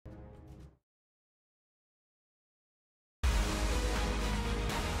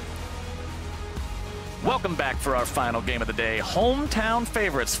Welcome back for our final game of the day. Hometown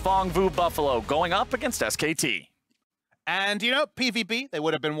favorites, Phong Vũ Buffalo, going up against SKT. And, you know, PVB, they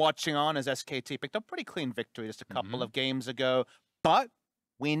would have been watching on as SKT picked up a pretty clean victory just a couple of games ago. But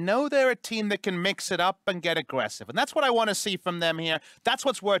we know they're a team that can mix it up and get aggressive. And that's what I want to see from them here. That's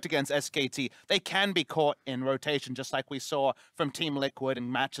what's worked against SKT. They can be caught in rotation, just like we saw from Team Liquid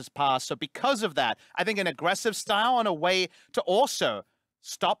in matches past. So because of that, I think an aggressive style and a way to also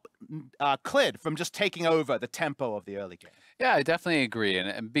stop Clid from just taking over the tempo of the early game. Yeah, I definitely agree.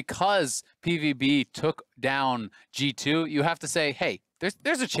 And because PVB took down G2, you have to say, hey,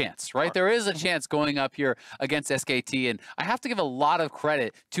 there's a chance, right? There is a chance going up here against SKT. And I have to give a lot of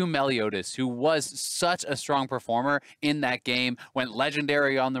credit to Meliodas, who was such a strong performer in that game, went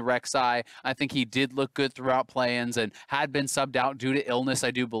legendary on the Rek'Sai. I think he did look good throughout play-ins and had been subbed out due to illness, I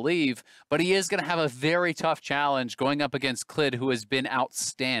do believe. But he is going to have a very tough challenge going up against Clid, who has been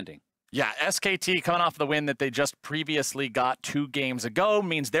outstanding. Yeah, SKT coming off the win that they just previously got 2 games ago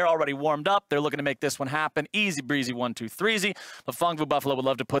means they're already warmed up. They're looking to make this one happen. Easy breezy 1-2-3-zy. But Phong Vũ Buffalo would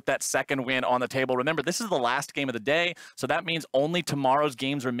love to put that second win on the table. Remember, this is the last game of the day, so that means only tomorrow's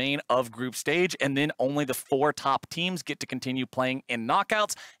games remain of group stage, and then only the 4 top teams get to continue playing in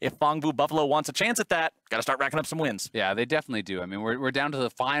knockouts. If Phong Vũ Buffalo wants a chance at that, got to start racking up some wins. Yeah, they definitely do. I mean, we're down to the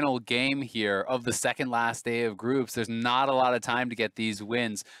final game here of the second last day of groups. There's not a lot of time to get these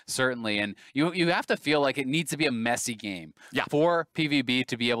wins, certainly. And you have to feel like it needs to be a messy game for PVB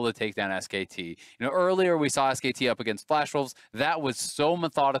to be able to take down SKT. You know, earlier we saw SKT up against Flash Wolves. That was so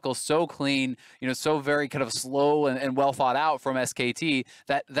methodical, so clean, you know, so very kind of slow and well thought out from SKT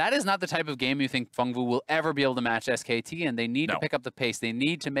that is not the type of game you think Phong Vũ will ever be able to match SKT, and they need to pick up the pace. They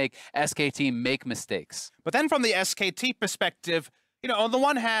need to make SKT make mistakes. But then from the SKT perspective, you know, on the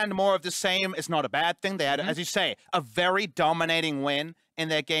one hand, more of the same is not a bad thing. They had, as you say, a very dominating win in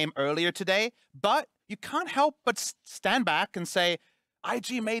their game earlier today. But you can't help but stand back and say,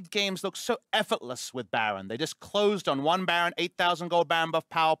 IG made games look so effortless with Baron. They just closed on one Baron, 8,000 gold Baron buff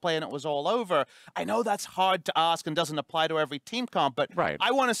power play, and it was all over. I know that's hard to ask and doesn't apply to every team comp, but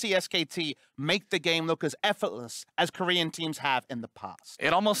I want to see SKT make the game look as effortless as Korean teams have in the past.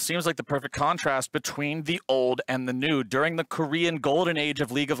 It almost seems like the perfect contrast between the old and the new. During the Korean golden age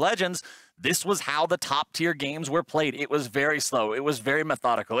of League of Legends, this was how the top-tier games were played. It was very slow. It was very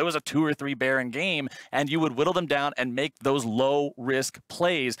methodical. It was a 2 or 3 Baron game, and you would whittle them down and make those low-risk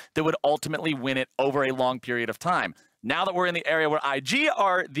plays that would ultimately win it over a long period of time. Now that we're in the area where IG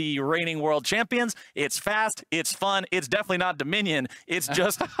are the reigning world champions, it's fast, it's fun, it's definitely not Dominion, it's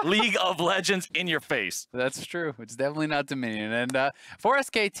just League of Legends in your face. That's true. It's definitely not Dominion. And for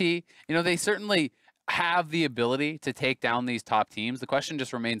SKT, you know, they certainly have the ability to take down these top teams. The question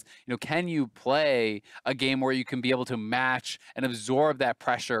just remains, you know, can you play a game where you can be able to match and absorb that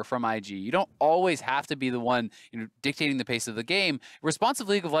pressure from IG? You don't always have to be the one, you know, dictating the pace of the game. Responsive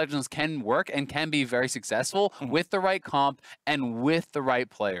League of Legends can work and can be very successful with the right comp and with the right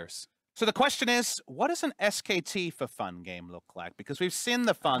players. So the question is, what does an SKT for fun game look like? Because we've seen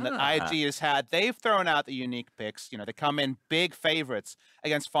the fun that IG has had. They've thrown out the unique picks. You know, they come in big favorites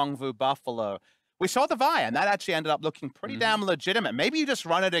against Phong Vũ Buffalo. We saw the Vi, and that actually ended up looking pretty damn legitimate. Maybe you just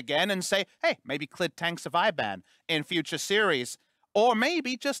run it again and say, hey, maybe Clid tanks a Vi ban in future series. Or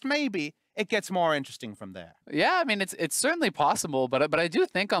maybe, just maybe, it gets more interesting from there. Yeah, I mean, it's certainly possible, but I do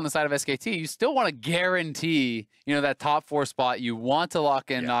think on the side of SKT, you still want to guarantee, you know, that top 4 spot. You want to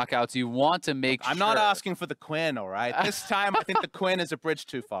lock in knockouts. You want to make sure. I'm not asking for the Quinn, all right? This time, I think the Quinn is a bridge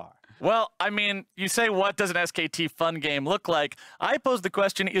too far. Well, I mean, you say, what does an SKT fun game look like? I pose the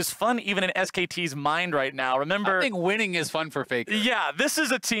question, is fun even in SKT's mind right now? Remember, I think winning is fun for FLICKR. Yeah, this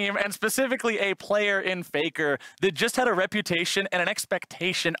is a team, and specifically a player in FLICKR, that just had a reputation and an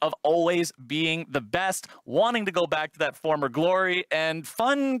expectation of always being the best, wanting to go back to that former glory, and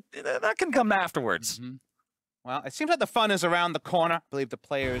fun, that can come afterwards. Well, it seems like the fun is around the corner. I believe the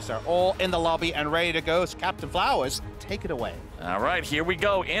players are all in the lobby and ready to go. So Captain Flowers, take it away. All right, here we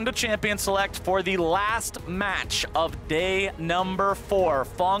go into Champion Select for the last match of day number 4.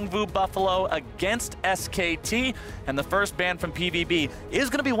 Phong Vũ Buffalo against SKT. And the first ban from PVB is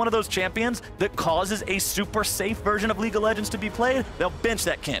going to be one of those champions that causes a super safe version of League of Legends to be played. They'll bench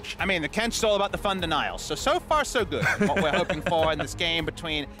that Kench. I mean, the Kench is all about the fun denial. So far, so good. What we're hoping for in this game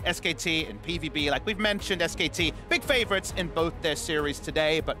between SKT and PVB. Like we've mentioned, SKT SKT. Big favorites in both their series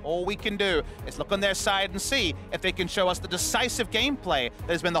today, but all we can do is look on their side and see if they can show us the decisive gameplay that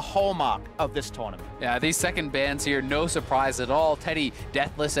has been the hallmark of this tournament. Yeah, these second bans here, no surprise at all. Teddy,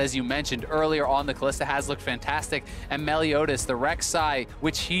 Deathless, as you mentioned earlier on the Kalista, has looked fantastic. And Meliodas, the Rek'Sai,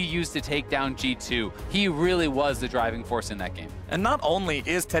 which he used to take down G2. He really was the driving force in that game. And not only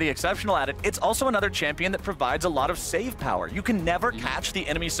is Teddy exceptional at it, it's also another champion that provides a lot of save power. You can never catch the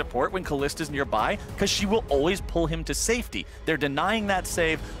enemy support when Kalista's nearby, because she will always pull him to safety. They're denying that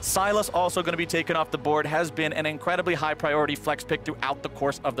save. Sylas also going to be taken off the board, has been an incredibly high priority flex pick throughout the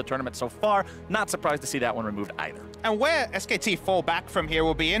course of the tournament so far. Not surprised to see that one removed either. And where SKT fall back from here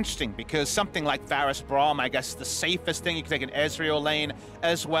will be interesting, because something like Varus Braum, I guess, is the safest thing. You can take an Ezreal lane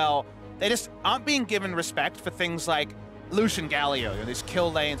as well. They just aren't being given respect for things like Lucian Galio, these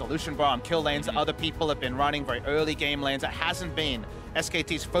kill lanes, or Lucian Braum kill lanes that other people have been running, very early game lanes. That hasn't been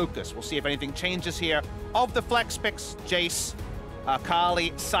SKT's focus. We'll see if anything changes here. Of the flex picks, Jace,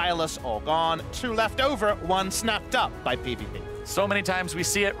 Kali, Sylas, all gone. 2 left over, 1 snapped up by PVB. So many times we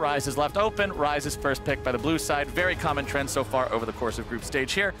see it. Ryze is left open. Ryze is first pick by the blue side. Very common trend so far over the course of group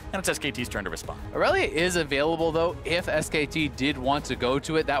stage here, and it's SKT's turn to respond. Irelia is available, though, if SKT did want to go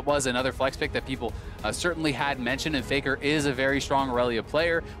to it. That was another flex pick that people certainly had mentioned, and FLICKR is a very strong Irelia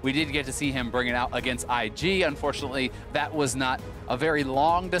player. We did get to see him bring it out against IG. Unfortunately, that was not a very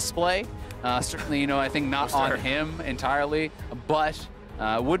long display. Certainly, you know, I think not on him entirely, but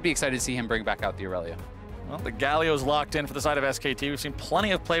would be excited to see him bring back out the Irelia. Well, the Galio's locked in for the side of SKT. We've seen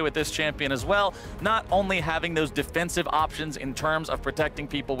plenty of play with this champion as well. Not only having those defensive options in terms of protecting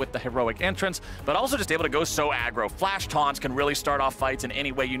people with the heroic entrance, but also just able to go so aggro. Flash taunts can really start off fights in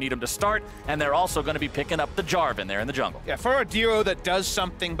any way you need them to start, and they're also going to be picking up the Jarvan there in the jungle. Yeah, for a duo that does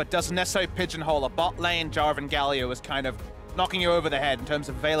something but doesn't necessarily pigeonhole a bot lane, Jarvan Galio is kind of knocking you over the head in terms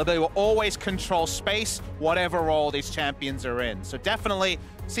of availability. Will always control space, whatever role these champions are in. So definitely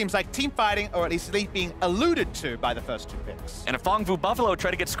seems like team fighting, or at least being alluded to by the first 2 picks. And if Phong Vũ Buffalo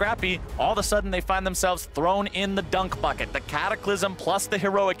try to get scrappy, all of a sudden they find themselves thrown in the dunk bucket. The Cataclysm plus the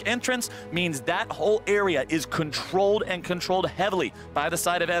heroic entrance means that whole area is controlled, and controlled heavily by the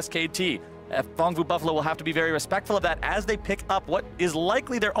side of SKT. Phong Vũ Buffalo will have to be very respectful of that as they pick up what is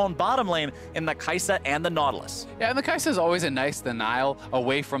likely their own bottom lane in the Kai'Sa and the Nautilus. Yeah, and the Kai'Sa is always a nice denial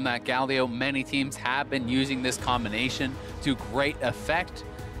away from that Galio. Many teams have been using this combination to great effect.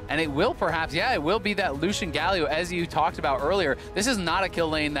 And it will perhaps, yeah, it will be that Lucian Galio, as you talked about earlier. This is not a kill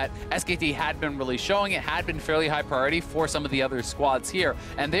lane that SKT had been really showing. It had been fairly high priority for some of the other squads here.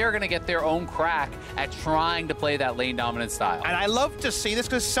 And they are going to get their own crack at trying to play that lane dominant style. And I love to see this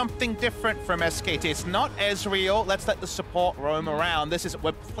because something different from SKT. It's not Ezreal, let's let the support roam around. This is,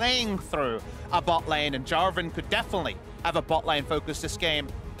 we're playing through a bot lane, and Jarvan could definitely have a bot lane focus this game.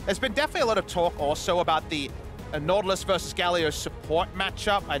 There's been definitely a lot of talk also about the Nautilus versus Galio support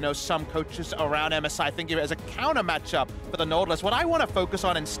matchup. I know some coaches around MSI think of it as a counter matchup for the Nautilus. What I want to focus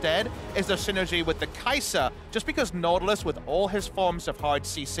on instead is the synergy with the Kai'Sa, just because Nautilus, with all his forms of hard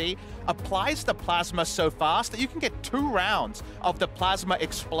CC, applies the plasma so fast that you can get 2 rounds of the plasma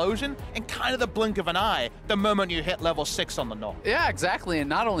explosion in kind of the blink of an eye the moment you hit level 6 on the Naul. Yeah, exactly. And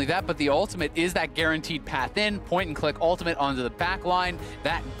not only that, but the ultimate is that guaranteed path in, point and click ultimate onto the back line.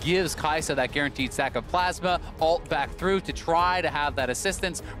 That gives Kai'Sa that guaranteed stack of plasma, ult back through to try to have that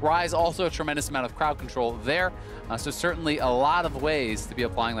assistance. Ryze also a tremendous amount of crowd control there. So certainly a lot of ways to be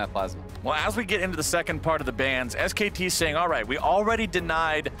applying that plasma. Well, as we get into the second part of the bans, SKT is saying, all right, we already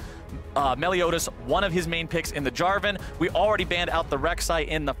denied Meliodas one of his main picks in the Jarvan. We already banned out the Rek'Sai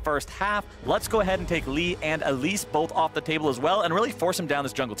in the first half. Let's go ahead and take Lee and Elise both off the table as well and really force him down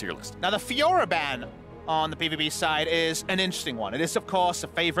this jungle tier list. Now, the Fiora ban on the PVB side is an interesting one. It is, of course, a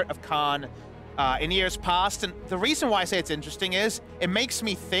favorite of Khan in years past, and the reason why I say it's interesting is it makes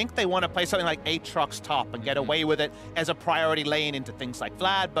me think they want to play something like Aatrox top and get away with it as a priority lane into things like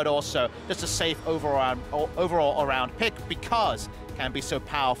Vlad, but also just a safe overall around pick because it can be so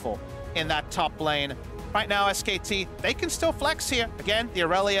powerful in that top lane. Right now, SKT, they can still flex here. Again, the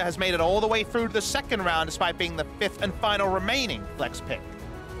Irelia has made it all the way through to the second round despite being the 5th and final remaining flex pick.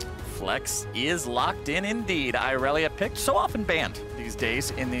 Flex is locked in indeed. Irelia picked, so often banned these days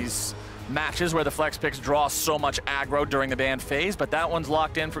in these matches where the flex picks draw so much aggro during the ban phase, but that one's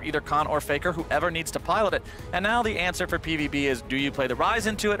locked in for either Khan or FLICKR, whoever needs to pilot it. And now the answer for PVB is, do you play the Ryze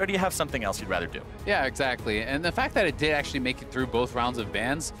into it, or do you have something else you'd rather do? Yeah, exactly. And the fact that it did actually make it through both rounds of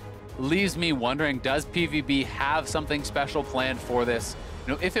bans leaves me wondering, does PVB have something special planned for this?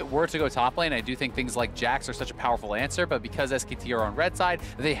 You know, if it were to go top lane, I do think things like Jax are such a powerful answer, but because SKT are on red side,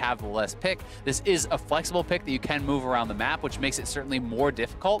 they have the less pick. This is a flexible pick that you can move around the map, which makes it certainly more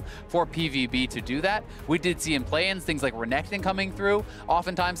difficult for PVB to do that. We did see in play-ins things like Renekton coming through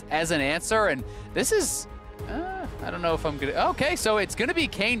oftentimes as an answer, and this is, I don't know if I'm gonna, okay, so it's gonna be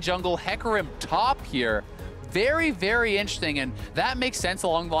Kayn jungle, Hecarim top here. Very, very interesting, and that makes sense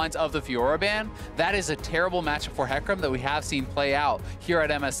along the lines of the Fiora ban. That is a terrible matchup for Hecarim that we have seen play out here at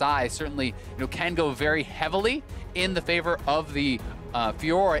MSI. Certainly, you know, can go very heavily in the favor of the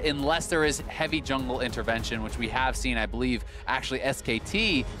Fiora unless there is heavy jungle intervention, which we have seen, I believe, actually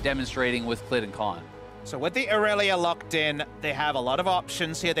SKT demonstrating with Clid and Kayn. So with the Irelia locked in, they have a lot of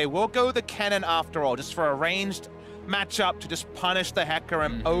options here. They will go the Kennen after all, just for a ranged matchup to just punish the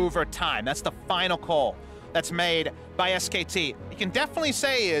Hecarim over time. That's the final call that's made by SKT. You can definitely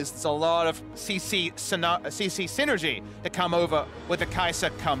say is there's a lot of CC synergy to come over with the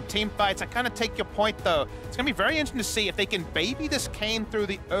Kai'Sa come team fights. I kind of take your point though. It's going to be very interesting to see if they can baby this Kayn through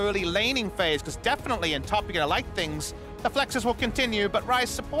the early laning phase, because definitely in top you're going to like things. The flexes will continue, but Ryze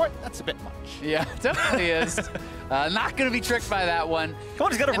support, that's a bit much. Yeah, definitely is. Not going to be tricked by that one. Come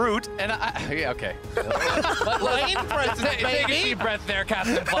on, he's got a root. And yeah, okay. Lane presence, Take a deep breath there,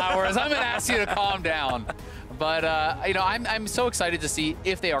 Captain Flowers. I'm going to ask you to calm down. But, you know, I'm so excited to see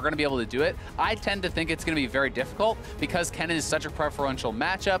if they are going to be able to do it. I tend to think it's going to be very difficult because Kennen is such a preferential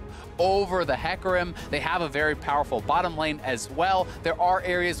matchup over the Hecarim. They have a very powerful bottom lane as well. There are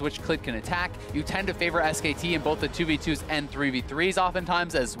areas which Clid can attack. You tend to favor SKT in both the 2v2s and 3v3s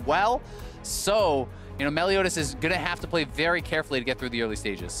oftentimes as well. So, you know, Meliodas is going to have to play very carefully to get through the early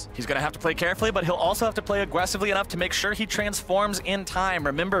stages. He's going to have to play carefully, but he'll also have to play aggressively enough to make sure he transforms in time.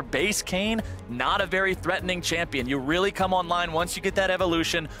 Remember, base Kayn, not a very threatening champion. You really come online once you get that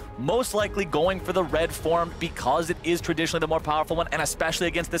evolution, most likely going for the red form because it is traditionally the more powerful one, and especially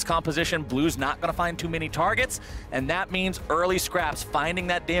against this composition, Blue's not going to find too many targets, and that means early scraps, finding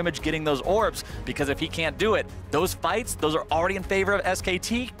that damage, getting those orbs, because if he can't do it, those fights, those are already in favor of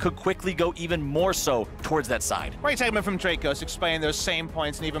SKT, could quickly go even more so towards that side. Great segment from Dracos explaining those same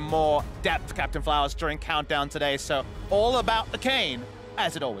points in even more depth, Captain Flowers, during Countdown today. So all about the Kayn,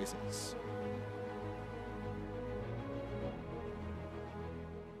 as it always is.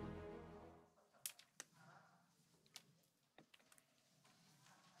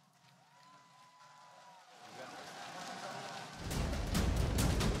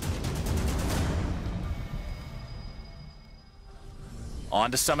 On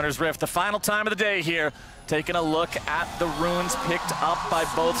to Summoner's Rift, the final time of the day here. Taking a look at the runes picked up by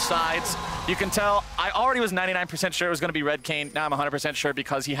both sides. You can tell I already was 99% sure it was going to be Red Kayn. Now I'm 100% sure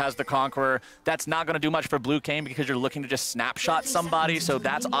because he has the Conqueror. That's not going to do much for Blue Kayn because you're looking to just snapshot somebody, so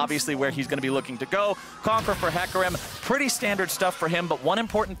that's obviously where he's going to be looking to go. Conqueror for Hecarim, pretty standard stuff for him, but one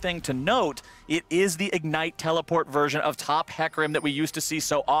important thing to note, it is the Ignite teleport version of top Hecarim that we used to see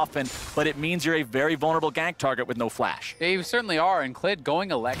so often, but it means you're a very vulnerable gank target with no flash. Yeah, you certainly are, and Clid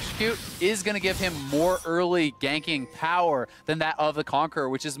going Electrocute is going to give him more early ganking power than that of the Conqueror,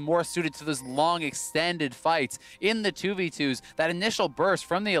 which is more suited to those long extended fights. In the 2v2s, that initial burst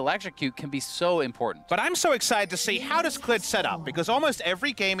from the Electrocute can be so important. But I'm so excited to see how does Clid set up, because almost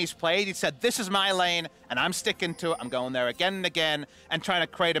every game he's played, he said, this is my lane, and I'm sticking to it. I'm going there again and again, and trying to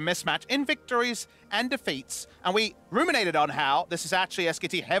create a mismatch in victories and defeats. And we ruminated on how this is actually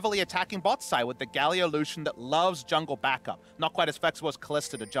SKT heavily attacking bot side with the Galio Lucian that loves jungle backup. Not quite as flexible as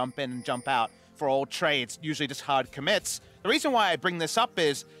Kalista to jump in and jump out for all trades, usually just hard commits. The reason why I bring this up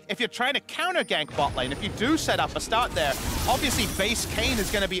is if you're trying to counter gank bot lane, if you do set up a start there, obviously base Kayn is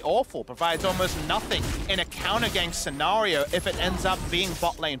going to be awful, provides almost nothing in a counter gank scenario if it ends up being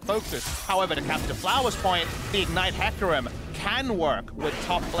bot lane focused. However, to Captain Flowers' point, the Ignite Hecarim can work with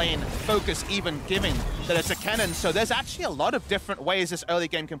top lane focus, even given that it's a Kennen. So there's actually a lot of different ways this early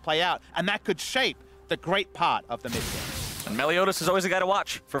game can play out, and that could shape the great part of the mid game. And Meliodas is always a guy to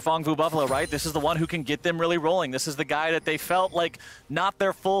watch for Phong Vũ Buffalo, right? This is the one who can get them really rolling. This is the guy that they felt like not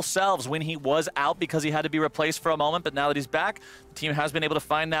their full selves when he was out because he had to be replaced for a moment, but now that he's back, the team has been able to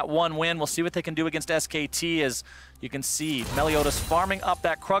find that one win. We'll see what they can do against SKT as you can see Meliodas farming up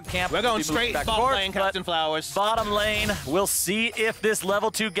that Krug camp. We're going straight bottom lane, Captain Flowers. Bottom lane, we'll see if this level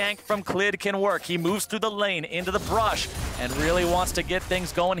 2 gank from Clid can work. He moves through the lane into the brush and really wants to get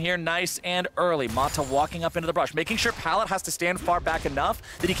things going here nice and early. Mata walking up into the brush, making sure Pallet has to stand far back enough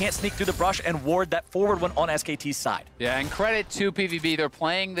that he can't sneak through the brush and ward that forward one on SKT's side. Yeah, and credit to PVB. They're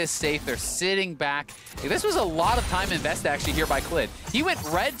playing this safe. They're sitting back. This was a lot of time invested actually here by Clid. He went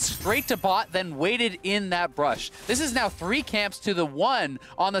red straight to bot, then waited in that brush. This is now 3 camps to the 1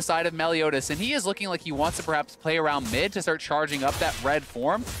 on the side of Meliodas, and he is looking like he wants to perhaps play around mid to start charging up that red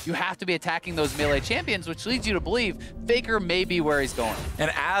form. You have to be attacking those melee champions, which leads you to believe FLICKR may be where he's going.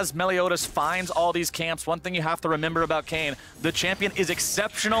 And as Meliodas finds all these camps, one thing you have to remember about Kayn, the champion is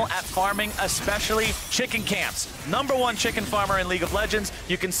exceptional at farming, especially chicken camps. #1 chicken farmer in League of Legends.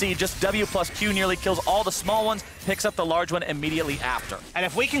 You can see just W plus Q nearly kills all the small ones, picks up the large one immediately after. And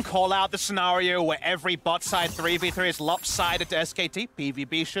if we can call out the scenario where every bot side 3v3 is lopsided to SKT,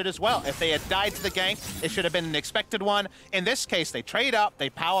 PVB should as well. If they had died to the gank, it should have been an expected one. In this case, they trade up, they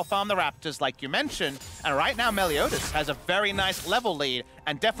power farm the Raptors like you mentioned, and right now Meliodas has a very nice level lead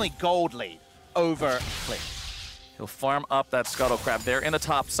and definitely gold lead over Clid. He'll farm up that Scuttle Crab there in the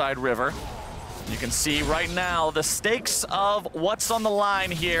top side river. You can see right now the stakes of what's on the line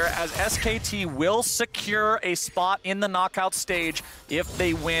here as SKT will secure a spot in the knockout stage if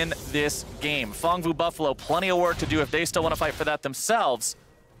they win this game. Phong Vũ Buffalo, plenty of work to do if they still want to fight for that themselves.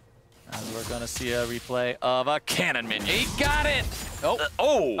 And we're going to see a replay of a cannon minion. He got it!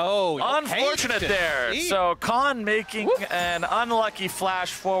 Unfortunate there. So Kayn making an unlucky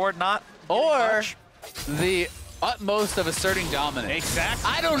flash forward, not much. The utmost of asserting dominance. Exactly.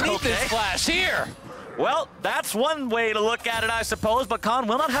 I don't need this flash here. Well, that's one way to look at it, I suppose, but Kayn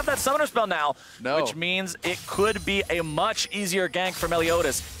will not have that summoner spell now, which means it could be a much easier gank for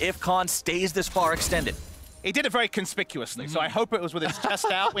Meliodas if Kayn stays this far extended. He did it very conspicuously, so I hope it was with his chest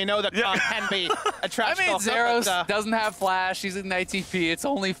out. We know that Kayn can be a trash I mean, Zeros doesn't have flash. He's in ITP. It's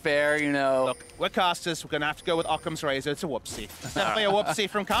only fair, you know. Look, we're casters. We're going to have to go with Occam's razor. It's a whoopsie. Definitely a whoopsie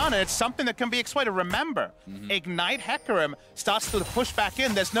from Kayn, and it's something that can be exploited. Remember, Ignite Hecarim starts to push back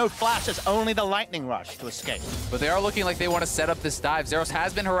in. There's no flash. There's only the lightning rush to escape. But they are looking like they want to set up this dive. Zeros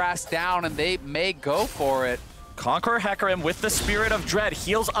has been harassed down, and they may go for it. Conqueror Hecarim with the Spirit of Dread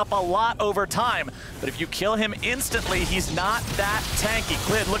heals up a lot over time, but if you kill him instantly, he's not that tanky.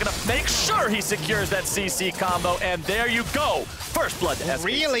 Clid looking to make sure he secures that CC combo, and there you go. First blood to SKT.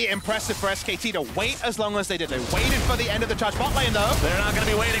 Really impressive for SKT to wait as long as they did. They waited for the end of the charge bot lane, though. They're not going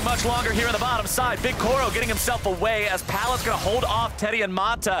to be waiting much longer here on the bottom side. BigKoro getting himself away as Palad's going to hold off Teddy and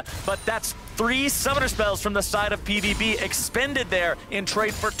Mata, but that's 3 summoner spells from the side of PVB expended there in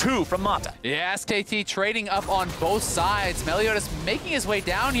trade for 2 from Mata. Yeah, SKT trading up on both sides. Meliodas making his way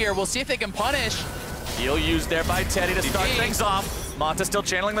down here. We'll see if they can punish. Heal used there by Teddy to start things off. Mata still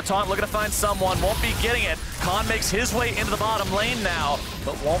channeling the taunt, looking to find someone. Won't be getting it. Kayn makes his way into the bottom lane now,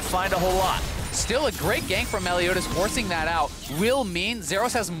 but won't find a whole lot. Still a great gank from Meliodas, forcing that out will mean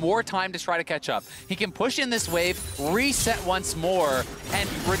Zeros has more time to try to catch up. He can push in this wave, reset once more, and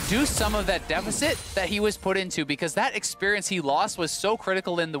reduce some of that deficit that he was put into, because that experience he lost was so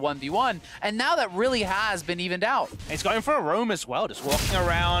critical in the 1v1, and now that really has been evened out. He's going for a roam as well, just walking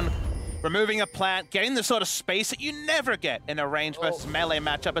around, removing a plant, getting the sort of space that you never get in a range versus melee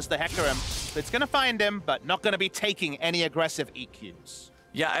matchup as the Hecarim. It's going to find him, but not going to be taking any aggressive EQs.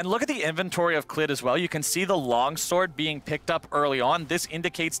 Yeah, and look at the inventory of Clid as well. You can see the longsword being picked up early on. This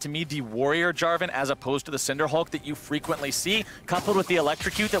indicates to me the warrior Jarvan as opposed to the Cinderhulk that you frequently see, coupled with the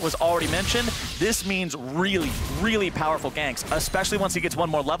electrocute that was already mentioned. This means really, really powerful ganks, especially once he gets one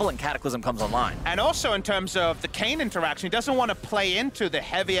more level and Cataclysm comes online. And also in terms of the Kayn interaction, he doesn't want to play into the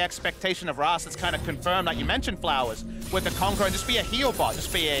heavy expectation of Ryze that's kind of confirmed, like you mentioned, Flowers, with the Conqueror, and just be a heal bot,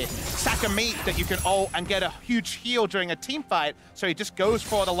 just be a sack of meat that you can ult and get a huge heal during a team fight. So he just goes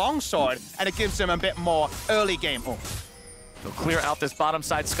for the longsword, and it gives him a bit more early game oomph. They'll clear out this bottom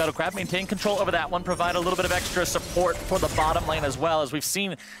side Scuttle Crab, maintain control over that one, provide a little bit of extra support for the bottom lane as well, as we've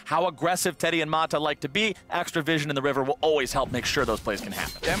seen how aggressive Teddy and Mata like to be. Extra vision in the river will always help make sure those plays can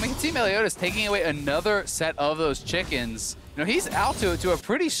happen. Yeah, and we can see Meliodas taking away another set of those chickens. You know, he's out to a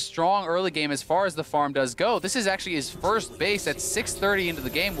pretty strong early game as far as the farm does go. This is actually his first base at 6:30 into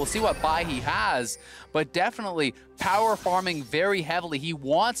the game. We'll see what buy he has, but definitely power farming very heavily. He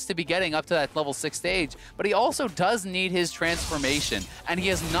wants to be getting up to that level 6 stage, but he also does need his transformation, and he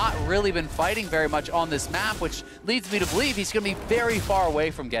has not really been fighting very much on this map, which leads me to believe he's going to be very far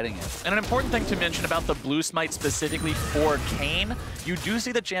away from getting it. And an important thing to mention about the blue smite specifically for Kayn, you do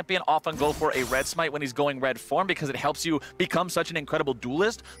see the champion often go for a red smite when he's going red form because it helps you become such an incredible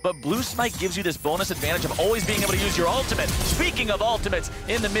duelist, but blue smite gives you this bonus advantage of always being able to use your ultimate. Speaking of ultimates,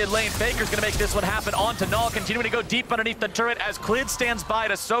 in the mid lane, FLICKR's going to make this one happen onto Naul, continuing to go deep underneath the turret as Clid stands by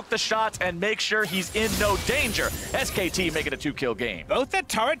to soak the shots and make sure he's in no danger. SKT making a 2-kill game. Both their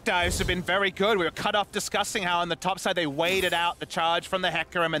turret dives have been very good. We were cut off discussing how on the top side they waited out the charge from the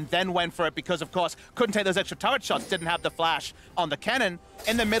Hecarim and then went for it because, of course, couldn't take those extra turret shots, didn't have the flash on the Kennen.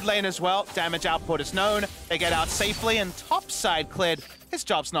 In the mid lane as well, damage output is known. They get out safely, and top flip side, Clid, his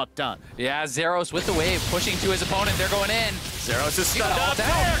job's not done. Yeah, Zeros with the wave, pushing to his opponent. They're going in. Zeros is stunned up.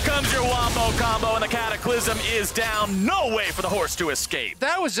 There comes your Wombo combo, and the Cataclysm is down. No way for the horse to escape.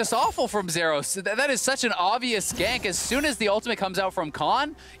 That was just awful from Zeros. That is such an obvious gank. As soon as the ultimate comes out from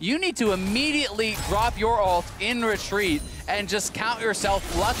Kayn, you need to immediately drop your ult in retreat and just count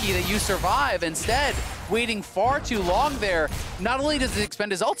yourself lucky that you survive. Instead, waiting far too long there, not only does he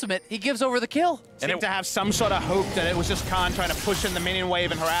expend his ultimate, he gives over the kill. Seemed to have some sort of hope that it was just Kayn trying to push in the minion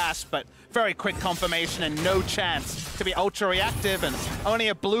wave and harass, but very quick confirmation and no chance to be ultra reactive, and only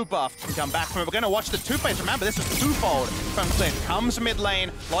a blue buff can come back from it. We're going to watch the two-phase. Remember, this is twofold from Clid. Comes mid lane,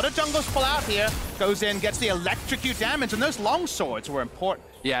 a lot of jungles pull out here, goes in, gets the electrocute damage, and those long swords were important.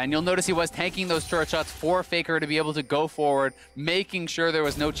 Yeah, and you'll notice he was tanking those turret shots for FLICKR to be able to go forward, making sure there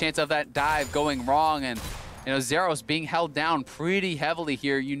was no chance of that dive going wrong. And you know, Zeros being held down pretty heavily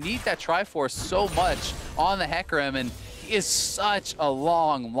here. You need that Triforce so much on the Hecarim, and he is such a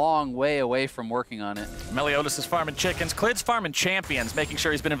long, long way away from working on it. Meliodas is farming chickens. Clid's farming champions, making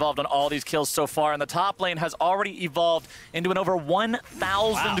sure he's been involved on all these kills so far. And the top lane has already evolved into an over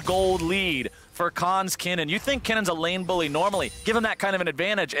 1,000 gold lead for Kayn's Kennen. You think Kennen's a lane bully normally. Give him that kind of an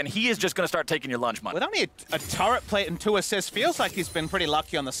advantage, and he is just going to start taking your lunch money. With only a turret plate and 2 assists, feels like he's been pretty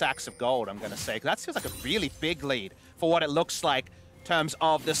lucky on the sacks of gold, I'm going to say. That feels like a really big lead for what it looks like in terms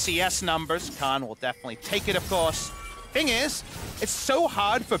of the CS numbers. Kayn will definitely take it, of course. Thing is, it's so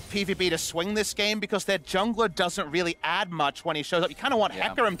hard for PVB to swing this game because their jungler doesn't really add much when he shows up. You kind of want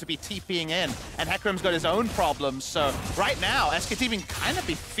Hecarim to be TPing in, and Hecarim's got his own problems. So right now, SKT can kind of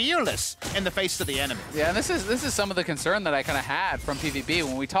be fearless in the face of the enemy. Yeah, and this is some of the concern that I kind of had from PVB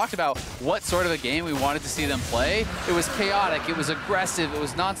when we talked about what sort of a game we wanted to see them play. It was chaotic, it was aggressive, it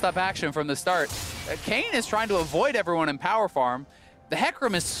was nonstop action from the start. Kayn is trying to avoid everyone in power farm. The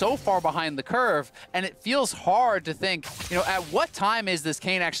Hecarim is so far behind the curve, and it feels hard to think, you know, at what time is this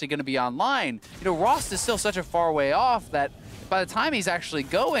Kayn actually going to be online? You know, Rost is still such a far way off that by the time he's actually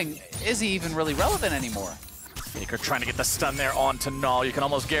going, is he even really relevant anymore? FLICKR trying to get the stun there onto Naul. You can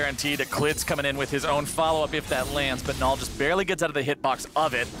almost guarantee that Clid's coming in with his own follow-up if that lands, but Naul just barely gets out of the hitbox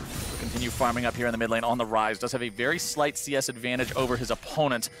of it. He'll continue farming up here in the mid lane on the Ryze. Does have a very slight CS advantage over his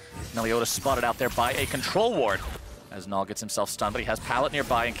opponent. Meliodas spotted out there by a control ward, as Naul gets himself stunned, but he has Pallet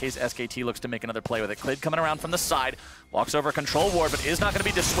nearby in case SKT looks to make another play with it. Clid coming around from the side, walks over a control ward, but is not going to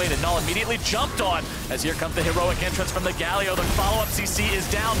be dissuaded. Naul immediately jumped on, as here comes the heroic entrance from the Galio. The follow-up CC is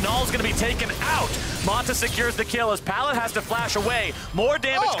down. Naul's going to be taken out. Manta secures the kill as Pallet has to flash away. More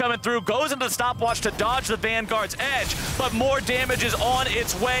damage coming through, goes into the stopwatch to dodge the Vanguard's edge, but more damage is on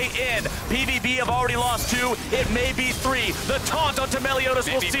its way in. PVB have already lost 2. It may be 3. The taunt onto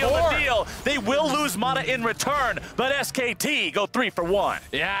Meliodas will seal the deal. They will lose Mata in return, but SKT go 3 for 1.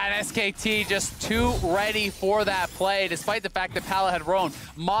 Yeah, and SKT just too ready for that play, despite the fact that Pallet had roamed.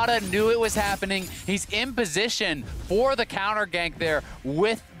 Mata knew it was happening. He's in position for the counter gank there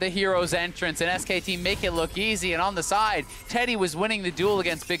with the hero's entrance, and SKT make it look easy. And on the side, Teddy was winning the duel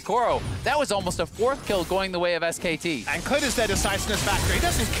against BigKoro. That was almost a 4th kill going the way of SKT. And Clid is their decisiveness factor. He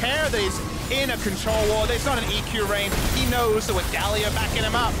doesn't care that he's in a control ward. It's not an EQ range. He knows that with Galio backing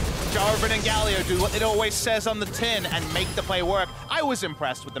him up, Jarvan and Galio do what it always says on the tin and make the play work. I was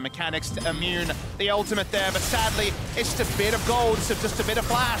impressed with the mechanics to immune the ultimate there, but sadly, it's just a bit of gold, so just a bit of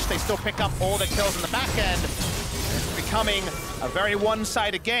flash. They still pick up all the kills in the back end. It's becoming a very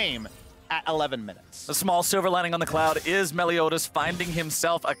one-sided game at 11 minutes. The small silver lining on the cloud is Meliodas finding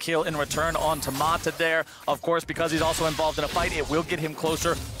himself a kill in return onto Mata there. Of course, because he's also involved in a fight, it will get him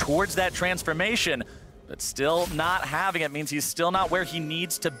closer towards that transformation. But still not having it means he's still not where he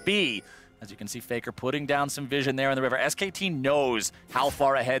needs to be. As you can see, FLICKR putting down some vision there in the river. SKT knows how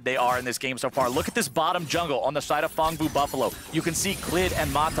far ahead they are in this game so far. Look at this bottom jungle on the side of Phong Vũ Buffalo. You can see Clid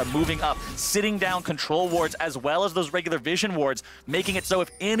and Mata moving up, sitting down control wards as well as those regular vision wards, making it so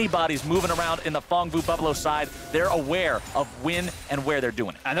if anybody's moving around in the Phong Vũ Buffalo side, they're aware of when and where they're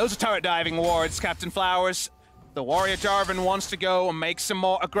doing it. And those are turret diving wards, Captain Flowers. The warrior Jarvan wants to go and make some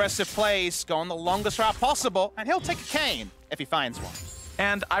more aggressive plays, go on the longest route possible, and he'll take a Kayn if he finds one.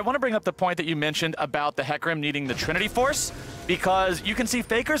 And I want to bring up the point that you mentioned about the Hecarim needing the Trinity Force, because you can see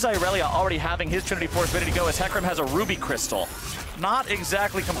FLICKR's Irelia already having his Trinity Force ready to go as Hecarim has a Ruby Crystal. Not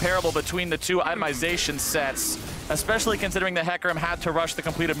exactly comparable between the two itemization sets, especially considering the Hecarim had to rush the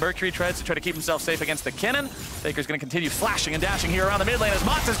completed Mercury Treads to try to keep himself safe against the Kennen. FLICKR's going to continue flashing and dashing here around the mid lane as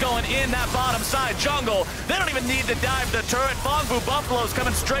Mata's going in that bottom side jungle. They don't even need to dive the turret. Phong Vũ Buffalo's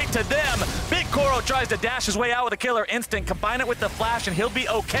coming straight to them. Big BigKoro tries to dash his way out with a killer instinct, combine it with the flash, and he'll be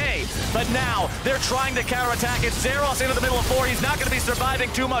okay. But now, they're trying to counterattack it. Zeros into the middle of 4. He's not going to be surviving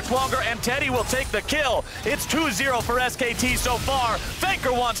too much longer, and Teddy will take the kill. It's 2-0 for SKT so far.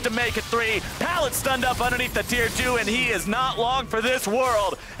 FLICKR wants to make it 3. Pallet stunned up underneath the tier 2, and he is not long for this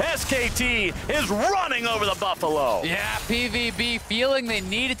world. SKT is running over the Buffalo. Yeah, PVB feeling they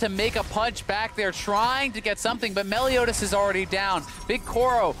needed to make a punch back there, trying to get something, but Meliodas is already down.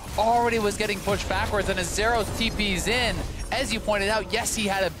 BigKoro already was getting pushed backwards, and as Zeros TP's in, as you pointed out, yes, he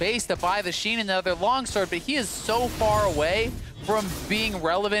had a base to buy the Sheen and the other longsword, but he is so far away from being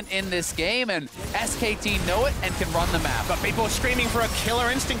relevant in this game, and SKT know it and can run the map. But people screaming for a killer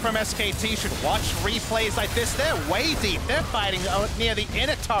instinct from SKT should watch replays like this. They're way deep. They're fighting near the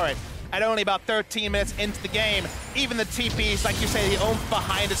inner turret at only about 13 minutes into the game. Even the TPs, like you say, the oomph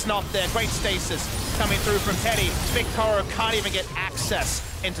behind it's not there. Great stasis coming through from Teddy. BigKoro can't even get access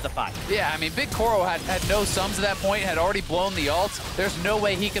into the fight. Yeah, I mean, BigKoro had no sums at that point, had already blown the ults. There's no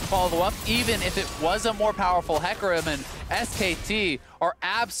way he could follow up, even if it was a more powerful Hecarim, and SKT are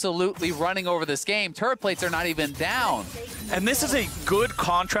absolutely running over this game. Turret plates are not even down. And this is a good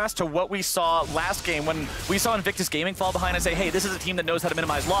contrast to what we saw last game when we saw Invictus Gaming fall behind and say, hey, this is a team that knows how to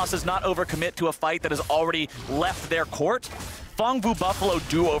minimize losses, not overcommit to a fight that has already left their court. Phong Vũ Buffalo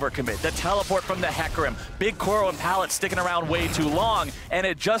do overcommit. The teleport from the Hecarim, BigKoro and Pallet sticking around way too long, and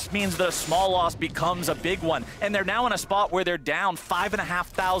it just means that a small loss becomes a big one. And they're now in a spot where they're down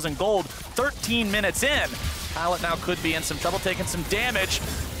 5,500 gold, 13 minutes in. Pallet now could be in some trouble, taking some damage.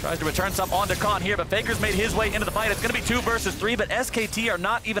 Tries to return some onto Kayn here, but Faker's made his way into the fight. It's going to be 2 versus 3, but SKT are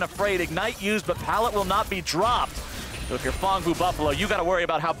not even afraid. Ignite used, but Pallet will not be dropped. So if you're Phong Vũ Buffalo, you got to worry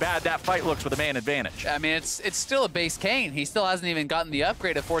about how bad that fight looks with a man advantage. I mean, it's still a base Kayn. He still hasn't even gotten the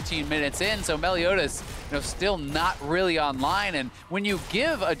upgrade of 14 minutes in, so Meliodas, still not really online. And when you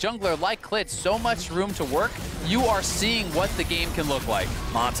give a jungler like Clid so much room to work, you are seeing what the game can look like.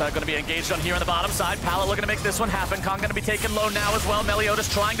 Mata going to be engaged on here on the bottom side. Pallet looking to make this one happen. Kayn going to be taken low now as well.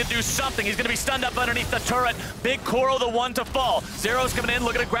 Meliodas trying to do something. He's going to be stunned up underneath the turret. BigKoro the one to fall. Zero's coming in,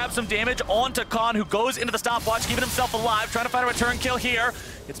 looking to grab some damage onto Kayn, who goes into the stopwatch, keeping himself alive, trying to find a return kill here.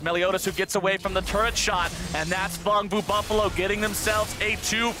 It's Meliodas who gets away from the turret shot, and that's Phong Vũ Buffalo getting themselves a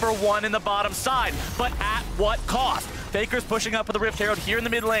 2-for-1 in the bottom side. But at what cost? Faker's pushing up with the Rift Herald here in the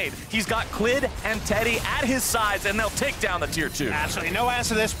mid lane. He's got Clid and Teddy at his sides, and they'll take down the tier 2. Absolutely no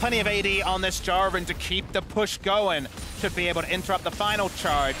answer to this. Plenty of AD on this Jarvan to keep the push going. Should be able to interrupt the final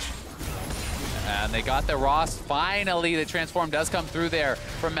charge. And they got the Ross. Finally, the transform does come through there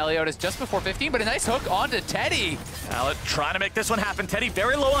from Meliodas just before 15, but a nice hook onto Teddy. Pallet trying to make this one happen. Teddy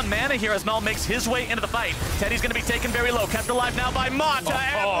very low on mana here as Mel makes his way into the fight. Teddy's going to be taken very low. Kept alive now by Mata,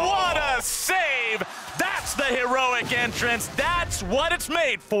 and what a save! That's the heroic entrance. That's what it's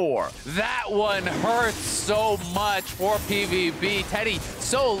made for. That one hurts so much for PVB. Teddy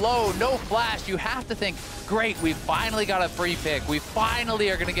so low, no flash. You have to think, great, we finally got a free pick. We finally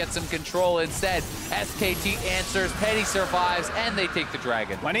are going to get some control. Instead, SKT answers, Teddy survives, and they take the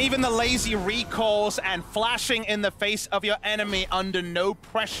dragon. When even the lazy recalls and flashing in the face of your enemy under no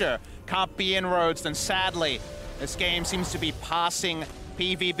pressure can't be inroads, then sadly, this game seems to be passing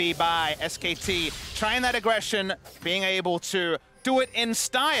PVB by. SKT trying that aggression, being able to do it in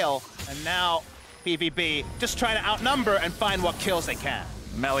style, and now PVB just trying to outnumber and find what kills they can.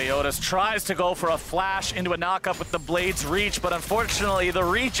 Meliodas tries to go for a flash into a knockup with the Blade's reach, but unfortunately the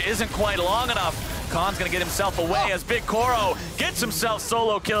reach isn't quite long enough. Kayn's gonna get himself away as BigKoro gets himself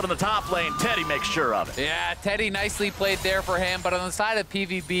solo killed in the top lane. Teddy makes sure of it. Yeah, Teddy nicely played there for him, but on the side of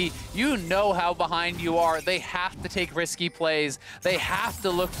PVB, you know how behind you are. They have to take risky plays. They have to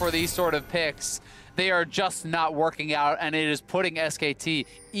look for these sort of picks. They are just not working out, and it is putting SKT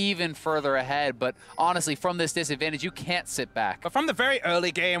even further ahead. But honestly, from this disadvantage, you can't sit back. But from the very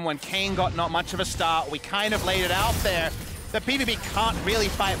early game, when Kayn got not much of a start, we kind of laid it out there that PVB can't really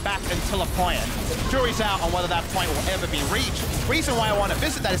fight back until a point. Jury's out on whether that point will ever be reached. Reason why I want to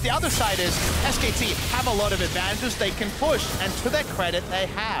visit that is the other side is SKT have a lot of advantages they can push, and to their credit, they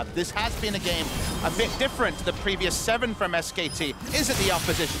have. This has been a game a bit different to the previous 7 from SKT. Is it the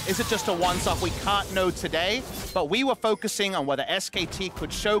opposition? Is it just a once-off? We can't know today, but we were focusing on whether SKT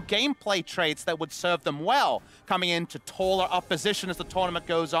could show gameplay traits that would serve them well coming into taller opposition as the tournament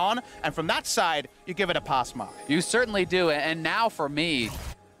goes on, and from that side, you give it a pass mark. You certainly do, and now for me,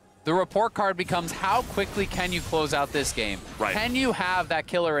 the report card becomes how quickly can you close out this game? Right. Can you have that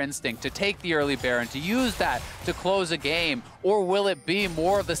killer instinct to take the early Baron, to use that to close a game? Or will it be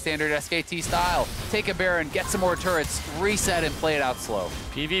more of the standard SKT style? Take a Baron, get some more turrets, reset and play it out slow.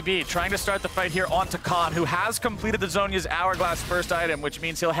 PVB trying to start the fight here onto Kayn, who has completed the Zhonya's Hourglass first item, which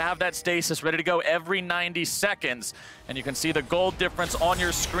means he'll have that stasis ready to go every 90 seconds. And you can see the gold difference on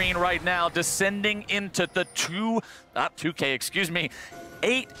your screen right now, descending into the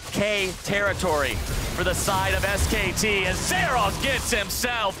 8K territory for the side of SKT, and Zeros gets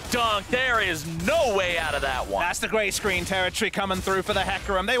himself dunked. There is no way out of that one. That's the gray screen territory coming through for the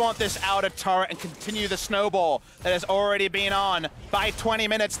Hecarim. They want this outer turret and continue the snowball that has already been on. By 20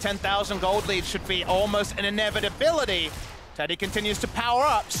 minutes, 10,000 gold lead should be almost an inevitability. Teddy continues to power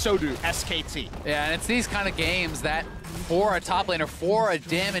up, so do SKT. Yeah, and it's these kind of games that for a top laner, for a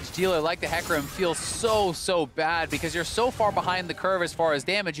damage dealer like the Hecarim, feels so bad because you're so far behind the curve as far as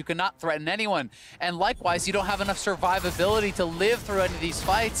damage, you cannot threaten anyone. And likewise, you don't have enough survivability to live through any of these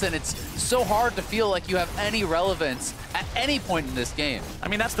fights, and it's so hard to feel like you have any relevance at any point in this game. I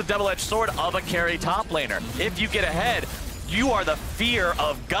mean, that's the double-edged sword of a carry top laner. If you get ahead, you are the fear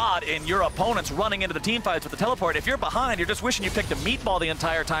of God in your opponents running into the team fights with the teleport. If you're behind, you're just wishing you picked a meatball the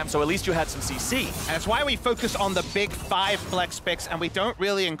entire time, so at least you had some CC. And it's why we focus on the big 5 flex picks, and we don't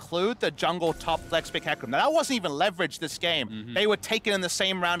really include the jungle top flex pick Hecarim. Now, that wasn't even leveraged this game. They were taken in the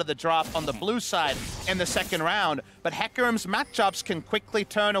same round of the draft on the blue side in the second round, but Hecarim's matchups can quickly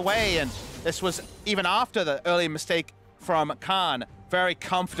turn away, and this was even after the early mistake from Kayn. Very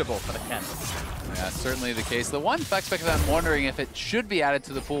comfortable for the Kennen. Yeah, certainly the case. The one flex pick that I'm wondering if it should be added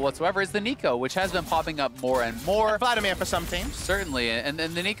to the pool whatsoever is the Nico, which has been popping up more and more. Vladimir for some teams. Certainly, and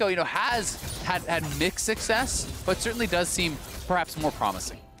the Nico, you know, has had mixed success, but certainly does seem perhaps more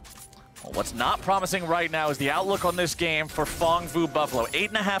promising. Well, what's not promising right now is the outlook on this game for Phong Vũ Buffalo.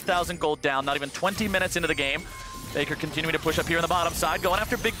 8,500 gold down, not even 20 minutes into the game. Baker continuing to push up here on the bottom side, going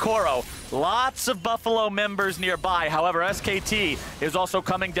after BigKoro. Lots of Buffalo members nearby. However, SKT is also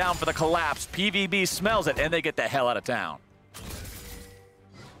coming down for the collapse. PVB smells it, and they get the hell out of town.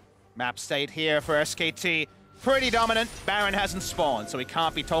 Map state here for SKT. Pretty dominant. Baron hasn't spawned, so we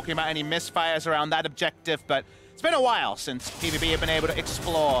can't be talking about any misfires around that objective, but it's been a while since PVB have been able to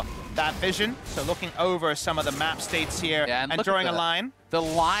explore that vision. So looking over some of the map states here and drawing a line. The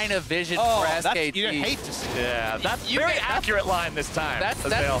line of vision for SKT. You'd hate to see. Yeah, that's very accurate line this time.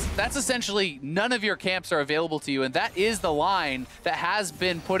 That's essentially none of your camps are available to you, and that is the line that has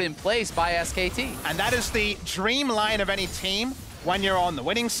been put in place by SKT. And that is the dream line of any team when you're on the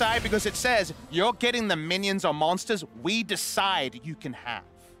winning side, because it says you're getting the minions or monsters we decide you can have.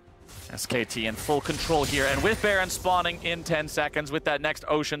 SKT in full control here, and with Baron spawning in 10 seconds, with that next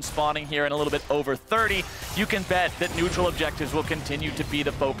Ocean spawning here in a little bit over 30, you can bet that neutral objectives will continue to be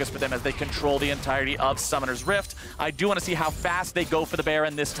the focus for them as they control the entirety of Summoner's Rift. I do want to see how fast they go for the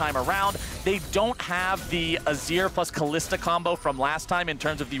Baron this time around. They don't have the Azir plus Kalista combo from last time in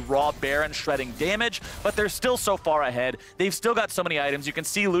terms of the raw Baron shredding damage, but they're still so far ahead. They've still got so many items. You can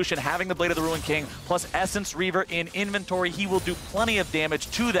see Lucian having the Blade of the Ruined King plus Essence Reaver in inventory. He will do plenty of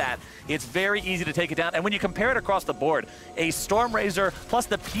damage to that. It's very easy to take it down, and when you compare it across the board, a Stormrazor plus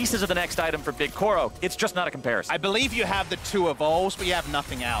the pieces of the next item for BigKoro, it's just not a comparison. I believe you have the 2 evolves, but you have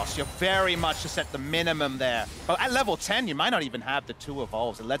nothing else. You're very much just at the minimum there. But at level 10, you might not even have the 2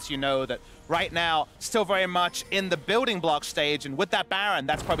 evolves. It lets you know that right now, still very much in the building block stage, and with that Baron,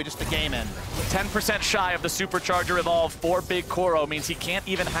 that's probably just the game end. 10% shy of the Supercharger evolve for BigKoro means he can't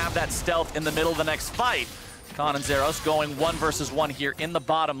even have that stealth in the middle of the next fight. Kayn and Zeros going 1 versus 1 here in the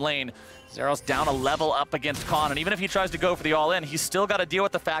bottom lane. Zeros down a level up against Kayn, and even if he tries to go for the all-in, he's still got to deal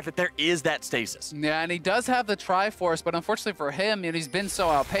with the fact that there is that stasis. Yeah, and he does have the Triforce, but unfortunately for him, you know, he's been so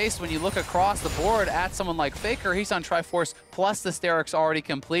outpaced. When you look across the board at someone like FLICKR, he's on Triforce plus the Sterix already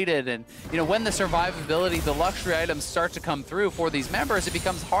completed, and you know, when the survivability, the luxury items start to come through for these members, it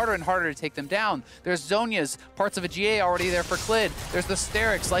becomes harder and harder to take them down. There's Zhonya's, parts of a GA already there for Clid. There's the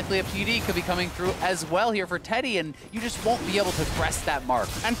Sterix, likely a PD could be coming through as well here for Teddy, and you just won't be able to crest that mark.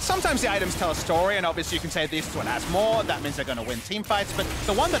 And sometimes the items tell a story, and obviously you can say this one has more, that means they're going to win team fights, but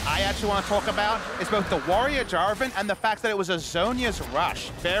the one that I actually want to talk about is both the Warrior Jarvan and the fact that it was a Zhonya's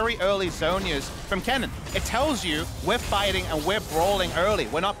rush, very early Zhonya's from Kennen. It tells you we're fighting and we're brawling early.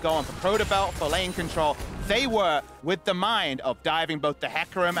 We're not going for Proto Belt, for lane control. They were with the mind of diving both the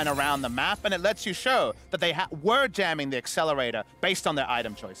Hecarim and around the map, and it lets you show that they were jamming the accelerator based on their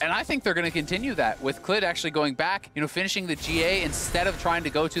item choice. And I think they're going to continue that, with Clid actually going back, you know, finishing the GA instead of trying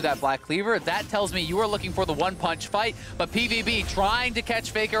to go to that Black Cleaver. That tells me you are looking for the one-punch fight, but PVB trying to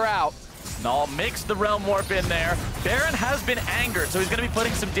catch FLICKR out. Naul makes the Realm Warp in there. Baron has been angered, so he's going to be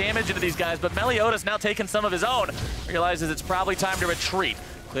putting some damage into these guys, but Meliodas now taking some of his own. Realizes it's probably time to retreat.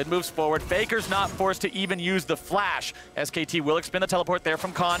 Clid moves forward. Faker's not forced to even use the flash. SKT will expend the teleport there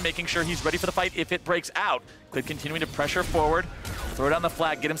from Kayn, making sure he's ready for the fight if it breaks out. Clid continuing to pressure forward. Throw down the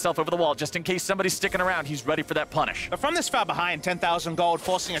flag, get himself over the wall, just in case somebody's sticking around. He's ready for that punish. But from this far behind, 10,000 gold,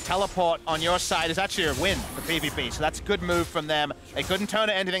 forcing a teleport on your side is actually a win for PVB. So that's a good move from them. They couldn't turn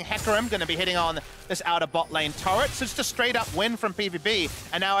it into anything. Hecarim going to be hitting on this outer bot lane turret. So it's just a straight up win from PVB.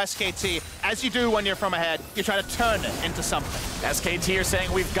 And now SKT, as you do when you're from ahead, you try to turn it into something. SKT are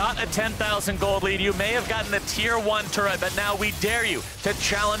saying we've got a 10,000 gold lead. You may have gotten the tier 1 turret, but now we dare you to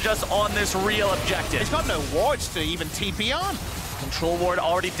challenge us on this real objective. He's got no wards to even TP on. Control ward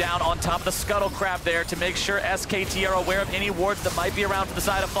already down on top of the scuttle crab there to make sure SKT are aware of any wards that might be around to the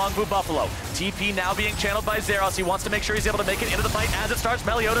side of Phong Vũ Buffalo. TP now being channeled by Zeros. He wants to make sure he's able to make it into the fight as it starts.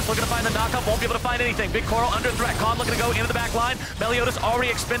 Meliodas looking to find the knockup, won't be able to find anything. BigKoro under threat. Kayn looking to go into the back line. Meliodas already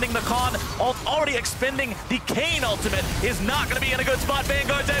expending the Kayn, already expending the Kayn ultimate. Is not going to be in a good spot.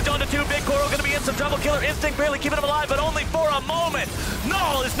 Vanguard's edge onto 2. BigKoro going to be in some trouble. Killer Instinct barely keeping him alive, but only for a moment.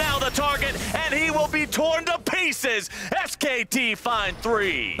 Naul is now the target, and he will be torn to pieces. SKT find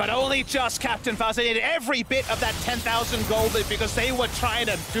 3. But only just, Captain Faust. They needed every bit of that 10,000 gold lead because they were trying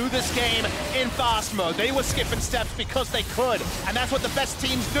to do this game in fast mode. They were skipping steps because they could, and that's what the best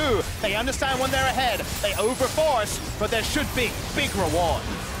teams do. They understand when they're ahead, they overforce, but there should be big reward.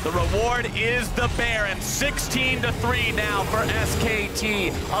 The reward is the Baron. 16-3 now for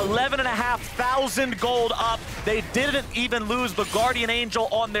SKT. 11,500 gold up. They didn't even lose the Guardian Angel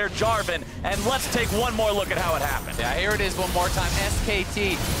on their Jarvan. And let's take one more look at how it happened. Yeah, here it is one more time. SKT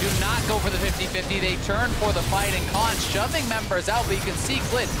do not go for the 50-50. They turn for the fight, and Kayn shoving members out, but you can see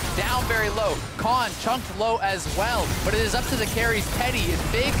Clid down very low. Kayn chunked low as well, but it is up to the carries, Teddy and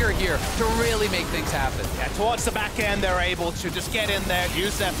FLICKR here, to really make things happen. Yeah, towards the back end, they're able to just get in there,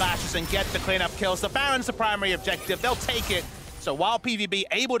 use their flashes, and get the cleanup kills. The Baron's the primary objective. They'll take it. So while PVB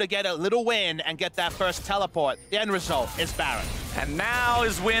able to get a little win and get that first teleport, the end result is Baron. And now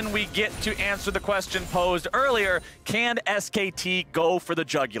is when we get to answer the question posed earlier. Can SKT go for the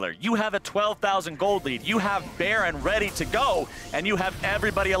jugular? You have a 12,000 gold lead. You have Baron ready to go, and you have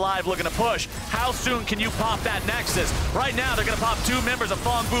everybody alive looking to push. How soon can you pop that Nexus? Right now, they're going to pop 2 members of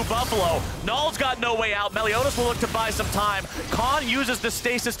Phong Vũ Buffalo. Naul's got no way out. Meliodas will look to buy some time. Kayn uses the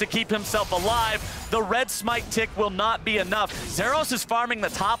stasis to keep himself alive. The red smite tick will not be enough. Zeros is farming the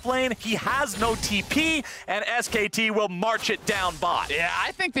top lane. He has no TP, and SKT will march it down bot. Yeah,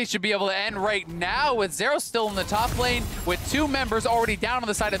 I think they should be able to end right now with Zero still in the top lane with 2 members already down on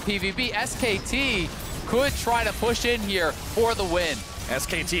the side of PVB. SKT could try to push in here for the win.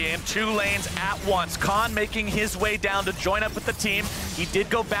 SKT in 2 lanes at once. Kayn making his way down to join up with the team. He did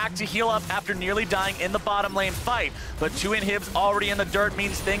go back to heal up after nearly dying in the bottom lane fight, but 2 inhibs already in the dirt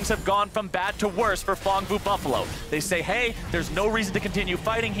means things have gone from bad to worse for Phong Vũ Buffalo. They say, hey, there's no reason to continue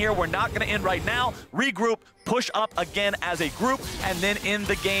fighting here. We're not going to end right now. Regroup, push up again as a group, and then end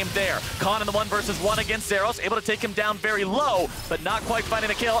the game there. Kayn in the 1 versus 1 against Zeros, able to take him down very low, but not quite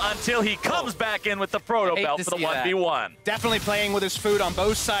finding a kill until he comes back in with the Proto Belt for the 1v1. Definitely playing with his food on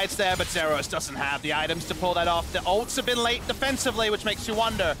both sides there, but Zeros doesn't have the items to pull that off. The ults have been late defensively, which makes you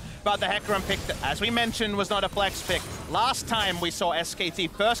wonder about the Hecarim pick that, as we mentioned, was not a flex pick. Last time we saw SKT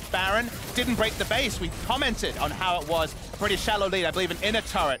first Baron, didn't break the base. We commented on how it was a pretty shallow lead, I believe an inner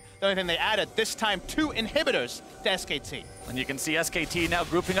turret. The only thing they added, this time 2 inhibitors to SKT. And you can see SKT now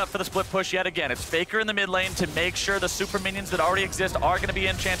grouping up for the split push yet again. It's FLICKR in the mid lane to make sure the super minions that already exist are going to be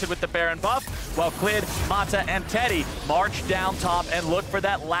enchanted with the Baron buff, while Clid, Mata, and Teddy march down top and look for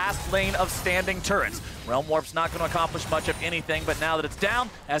that last lane of standing turrets. Realm Warp's not going to accomplish much of anything, but now that it's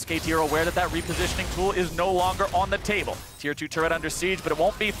down, SKT are aware that that repositioning tool is no longer on the table. Tier 2 turret under siege, but it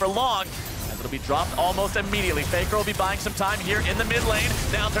won't be for long, as it'll be dropped almost immediately. FLICKR will be buying some time here in the mid lane,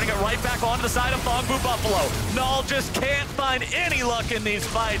 now turning it right back onto the side of Phong Vũ Buffalo. Naul just can't find any luck in these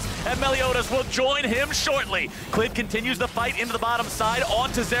fights, and Meliodas will join him shortly. Clid continues the fight into the bottom side,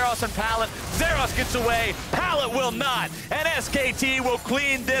 onto Zeros and Pallet. Zeros gets away, Pallet will not, and SKT will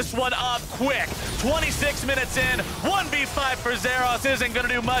clean this one up quick. 26 minutes in, 1v5 for Zeros isn't going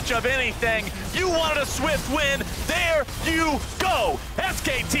to do much of anything. You wanted a swift win, there you go.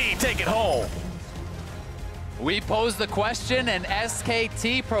 SKT take it home. We posed the question, and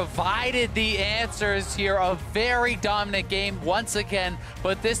SKT provided the answers here. A very dominant game once again,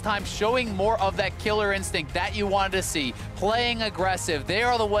 but this time showing more of that killer instinct that you wanted to see. Playing aggressive. They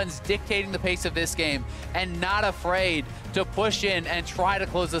are the ones dictating the pace of this game and not afraid to push in and try to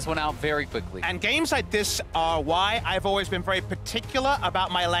close this one out very quickly. And games like this are why I've always been very particular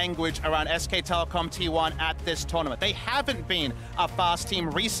about my language around SK Telecom T1 at this tournament. They haven't been a fast team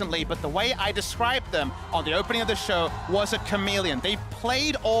recently, but the way I described them on the opening of the show was a chameleon. They've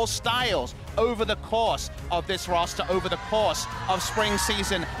played all styles over the course of this roster, over the course of spring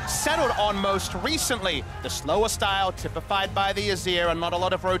season, settled on most recently the slower style typified by the Azir and not a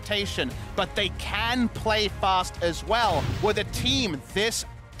lot of rotation, but they can play fast as well. With a team this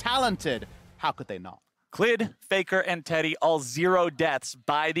talented, how could they not? Clid, FLICKR, and Teddy, all 0 deaths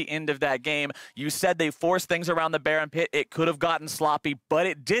by the end of that game. You said they forced things around the Baron pit. It could have gotten sloppy, but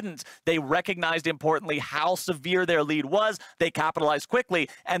it didn't. They recognized importantly how severe their lead was. They capitalized quickly,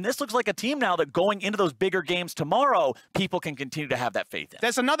 and this looks like a team now that going into those bigger games tomorrow, people can continue to have that faith in.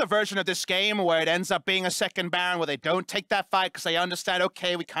 There's another version of this game where it ends up being a second Baron where they don't take that fight because they understand,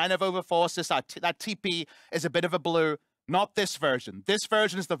 okay, we kind of overforced this. That TP is a bit of a blue. Not this version. This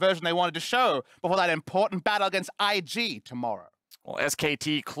version is the version they wanted to show before that important battle against IG tomorrow. Well,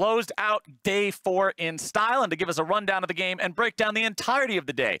 SKT closed out day 4 in style, and to give us a rundown of the game and break down the entirety of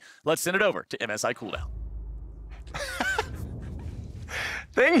the day, let's send it over to MSI Cooldown.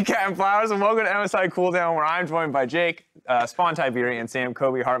 Thank you, Captain Flowers, and welcome to MSI Cooldown, where I'm joined by Jake, Spawn Tiberi, and Sam,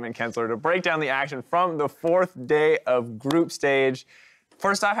 Kobe, Hartman, Kensler to break down the action from the 4th day of group stage.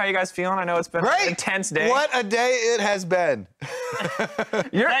 First off, how you guys feeling? I know it's been an intense day. What a day it has been. Is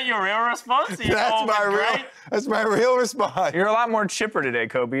that your real response? That's my real response. You're a lot more chipper today,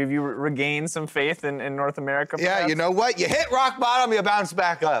 Kobe. Have you regained some faith in North America? Yeah, you know what? You hit rock bottom, you bounce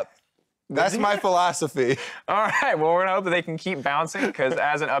back up. That's my philosophy. All right, well, we're going to hope that they can keep bouncing because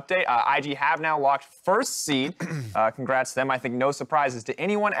as an update, IG have now locked first seed. Congrats to them. I think no surprises to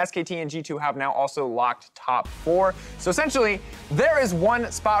anyone. SKT and G2 have now also locked top 4. So essentially, there is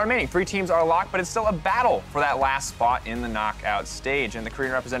 1 spot remaining. 3 teams are locked, but it's still a battle for that last spot in the knockout stage. And the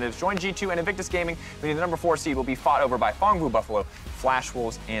Korean representatives join G2 and Invictus Gaming, meaning the number 4 seed will be fought over by Phong Vũ Buffalo, Flash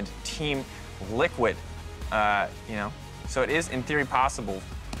Wolves, and Team Liquid. So it is, in theory, possible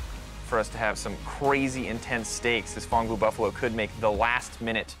for us to have some crazy intense stakes as Phong Vũ Buffalo could make the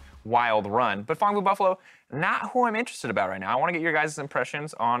last-minute wild run. But Phong Vũ Buffalo, not who I'm interested about right now. I want to get your guys'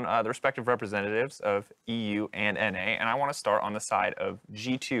 impressions on the respective representatives of EU and NA, and I want to start on the side of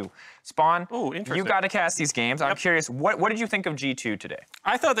G2. Spawn, you got to cast these games. I'm curious, what did you think of G2 today?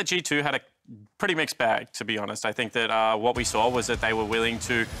 I thought that G2 had a pretty mixed bag, to be honest. I think that what we saw was that they were willing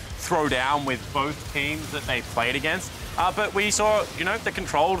to throw down with both teams that they played against. But we saw, the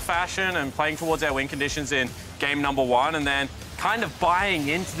controlled fashion and playing towards their win conditions in game number 1, and then kind of buying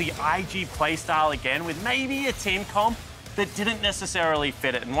into the IG playstyle again with maybe a team comp that didn't necessarily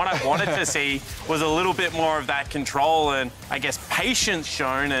fit it. And what I wanted to see was a little bit more of that control and, I guess, patience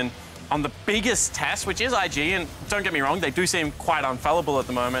shown. And on the biggest test, which is IG, and don't get me wrong, they do seem quite unfallible at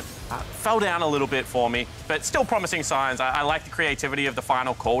the moment, fell down a little bit for me, but still promising signs. I like the creativity of the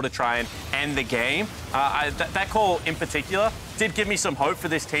final call to try and end the game. That call in particular did give me some hope for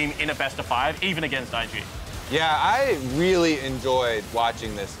this team in a best-of-5, even against IG. Yeah, I really enjoyed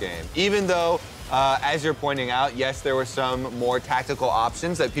watching this game, even though, as you're pointing out, yes, there were some more tactical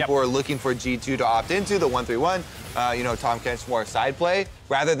options that people were looking for G2 to opt into, the 1-3-1, Tom Kent's more side play,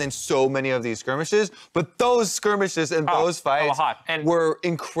 rather than so many of these skirmishes. But those skirmishes and those fights were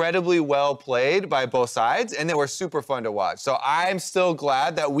incredibly well played by both sides, and they were super fun to watch. So I'm still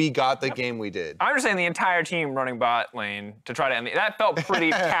glad that we got the game we did. I understand the entire team running bot lane to try to end that felt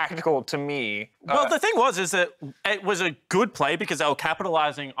pretty tactical to me. Well, the thing is that it was a good play because they were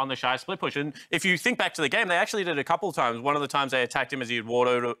capitalizing on the shy split push. And if you think back to the game, they actually did it a couple of times. One of the times they attacked him as he had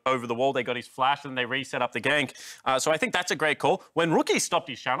walked over the wall, they got his flash and they reset up the gank. So I think that's a great call. When Rookie stopped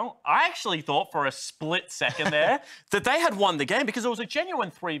his channel, I actually thought for a split second there that they had won the game because it was a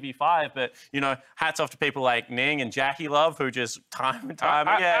genuine 3v5. But, hats off to people like Ning and Jackie Love who just time and time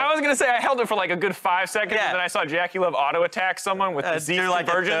again. I was going to say I held it for like a good 5 seconds, and then I saw Jackie Love auto-attack someone with the Z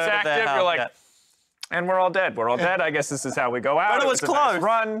convergence active. You're like, and we're all dead. We're all dead. I guess this is how we go out. But it was close. Nice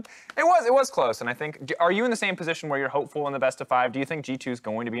run. It was close. And I think, are you in the same position where you're hopeful in the best-of-5? Do you think G2 is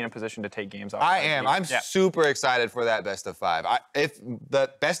going to be in a position to take games off? I am. I'm super excited for that best-of-5. If the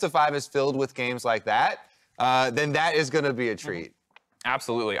best-of-5 is filled with games like that, then that is going to be a treat.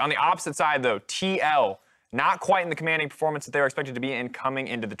 Absolutely. On the opposite side, though, TL, not quite in the commanding performance that they were expected to be in coming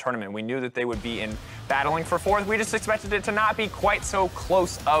into the tournament. We knew that they would be in battling for 4th. We just expected it to not be quite so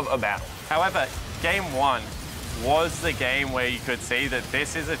close of a battle. However, game 1 was the game where you could see that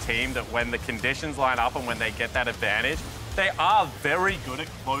this is a team that when the conditions line up and when they get that advantage, they are very good at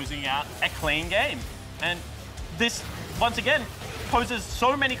closing out a clean game. And this, once again, poses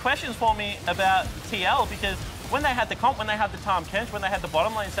so many questions for me about TL because when they had the comp, when they had the Tahm Kench, when they had the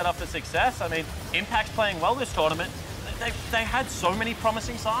bottom lane set up for success, I mean, Impact's playing well this tournament. They had so many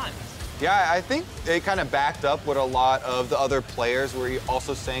promising signs. Yeah, I think it kind of backed up what a lot of the other players were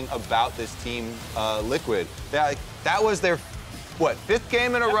also saying about this team, Liquid. That was their, what, 5th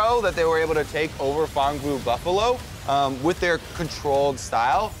game in a row that they were able to take over Phong Vũ Buffalo. With their controlled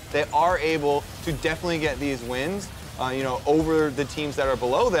style, they are able to definitely get these wins, you know, over the teams that are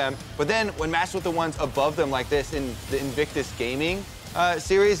below them. But then when matched with the ones above them like this in the Invictus Gaming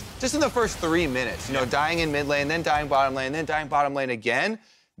series, just in the first 3 minutes, you know, dying in mid lane, then dying bottom lane, then dying bottom lane again,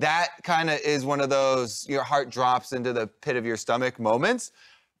 that kind of is one of those your heart drops into the pit of your stomach moments.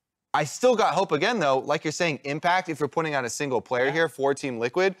 I still got hope again, though. Like you're saying, Impact, if you're putting out a single player here for Team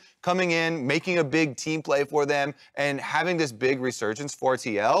Liquid, coming in, making a big team play for them, and having this big resurgence for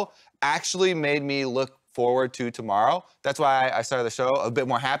TL actually made me look forward to tomorrow. That's why I started the show a bit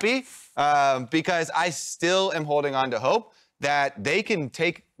more happy, because I still am holding on to hope that they can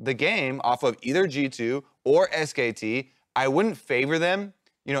take the game off of either G2 or SKT. I wouldn't favor them,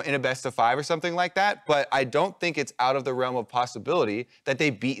 you know, in a best-of-5 or something like that, but I don't think it's out of the realm of possibility that they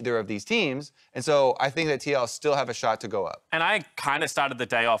beat either of these teams, and so I think that TL still have a shot to go up. And I kind of started the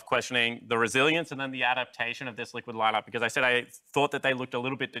day off questioning the resilience and then the adaptation of this Liquid lineup, because I thought that they looked a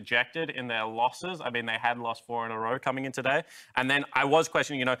little bit dejected in their losses. I mean, they had lost 4 in a row coming in today, and then I was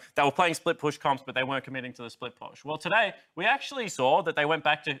questioning, you know, they were playing split push comps, but they weren't committing to the split push. Well, today, we actually saw that they went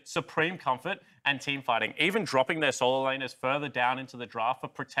back to supreme comfort and team fighting, even dropping their solo laners further down into the draft for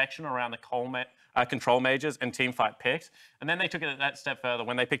protection around the control mages and team fight picks. And then they took it that step further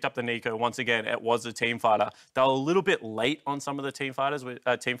when they picked up the Nico. Once again, it was a team fighter. They were a little bit late on some of the team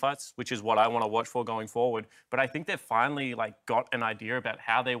fights, which is what I want to watch for going forward. But I think they've finally got an idea about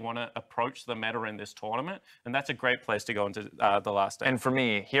how they want to approach the meta in this tournament, and that's a great place to go into the last day. And for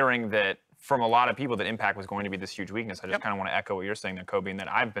me, hearing that from a lot of people that Impact was going to be this huge weakness, I just kind of want to echo what you're saying there, Kobe, and that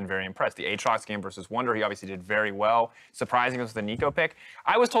I've been very impressed. The Aatrox game versus Wonder, he obviously did very well. Surprising was the Nico pick.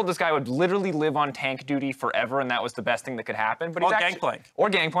 I was told this guy would literally live on tank duty forever, and that was the best thing that could happen. But Gangplank.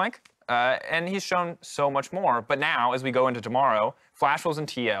 Or Gangplank. And he's shown so much more. But now, as we go into tomorrow, Flash Wolves and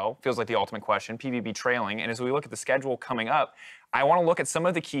TL feels like the ultimate question, PVB trailing. And as we look at the schedule coming up, I want to look at some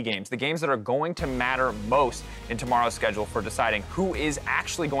of the key games, the games that are going to matter most in tomorrow's schedule for deciding who is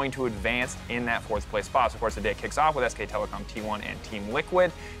actually going to advance in that 4th place spot. So, of course, the day kicks off with SK Telecom, T1, and Team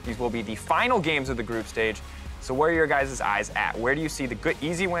Liquid. These will be the final games of the group stage. So where are your guys' eyes at? Where do you see the good,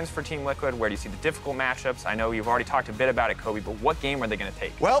 easy wins for Team Liquid? Where do you see the difficult matchups? I know you've already talked a bit about it, Kobe, but what game are they going to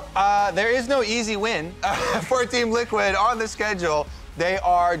take? Well, there is no easy win for Team Liquid on the schedule. They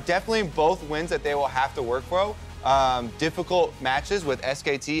are definitely both wins that they will have to work for. Difficult matches with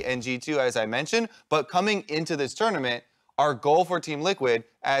SKT and G2, as I mentioned, but coming into this tournament, our goal for Team Liquid,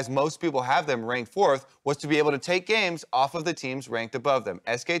 as most people have them ranked 4th, was to be able to take games off of the teams ranked above them.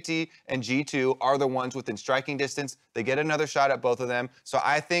 SKT and G2 are the ones within striking distance. They get another shot at both of them. So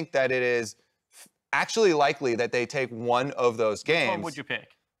I think that it is actually likely that they take one of those games. Which one would you pick?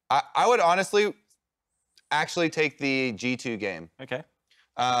 I would honestly actually take the G2 game. Okay.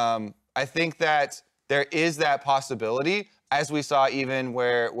 I think that there is that possibility, as we saw even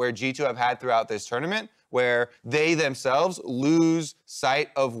where G2 have had throughout this tournament, where they themselves lose sight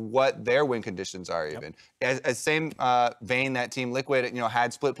of what their win conditions are even. As same vein that Team Liquid, you know,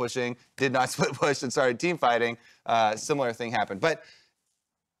 had split pushing, did not split push and started team fighting, similar thing happened. But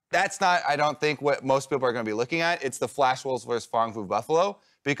that's not, I don't think, what most people are going to be looking at. It's the Flash Wolves versus Phong Vũ Buffalo,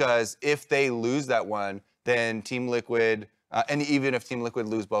 because if they lose that one, then Team Liquid, and even if Team Liquid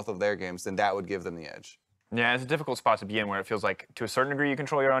lose both of their games, then that would give them the edge. Yeah, it's a difficult spot to be in where it feels like to a certain degree you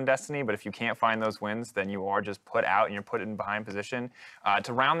control your own destiny, but if you can't find those wins, then you are just put out and you're put in behind position.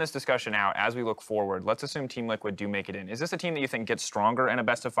 To round this discussion out, as we look forward, let's assume Team Liquid do make it in. Is this a team that you think gets stronger in a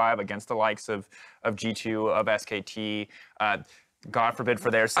best-of-5 against the likes of G2, of SKT? God forbid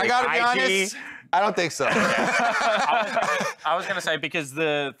for their sake. I gotta be honest, I don't think so. I was going to say, because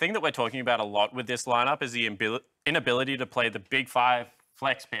the thing that we're talking about a lot with this lineup is the inability to play the big 5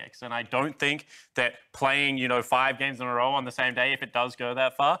 flex picks. And I don't think that playing, 5 games in a row on the same day, if it does go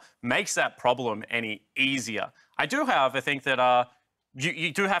that far, makes that problem any easier. I do, however, think that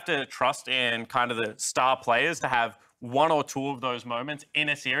you do have to trust in kind of the star players to have 1 or 2 of those moments in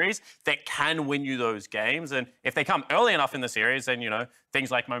a series that can win you those games. And if they come early enough in the series, then,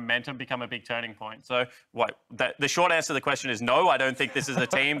 things like momentum become a big turning point. So the short answer to the question is no, I don't think this is a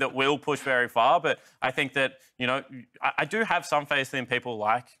team that will push very far. But I think that, I do have some faith in people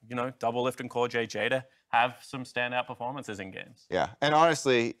like, Doublelift and Core JJ to have some standout performances in games. Yeah, and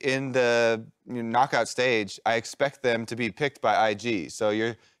honestly, in the knockout stage, I expect them to be picked by IG. So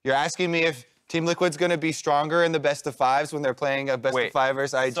you're asking me if Team Liquid's going to be stronger in the best of fives when they're playing a best of five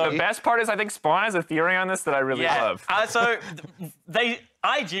versus IG. So the best part is I think Spawn has a theory on this that I really love. So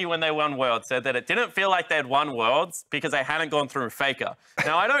IG, when they won Worlds, said that it didn't feel like they'd won Worlds because they hadn't gone through FLICKR.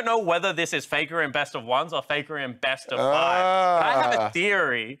 Now, I don't know whether this is FLICKR in best of ones or FLICKR in best of five. But I have a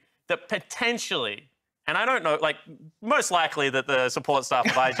theory that potentially, and I don't know, like, most likely that the support staff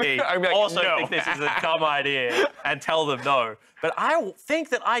of IG also think this is a dumb idea and tell them no. But I think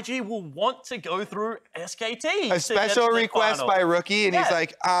that IG will want to go through SKT. A special request by Rookie, and he's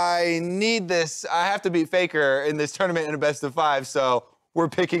like, I need this. I have to beat FLICKR in this tournament in a best of five, so we're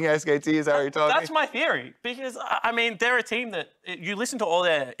picking SKT. Is that what you're talking? That's my theory. Because, I mean, they're a team that you listen to all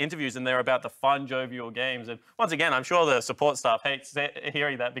their interviews and they're about the fun, jovial games. And once again, I'm sure the support staff hates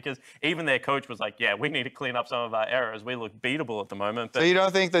hearing that because even their coach was like, yeah, we need to clean up some of our errors. We look beatable at the moment. But so you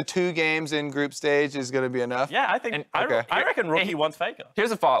don't think the 2 games in group stage is going to be enough? Yeah, I think. I reckon Rookie wants FLICKR.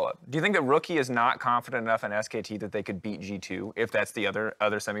 Here's a follow-up. Do you think that Rookie is not confident enough in SKT that they could beat G2 if that's the other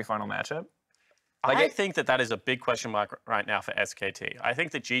semifinal matchup? I think that is a big question mark right now for SKT. I think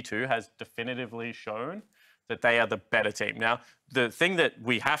that G2 has definitively shown that they are the better team. Now, the thing that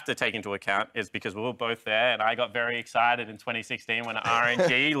we have to take into account is because we were both there, and I got very excited in 2016 when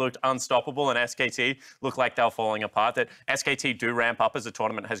RNG looked unstoppable and SKT looked like they were falling apart, that SKT do ramp up as the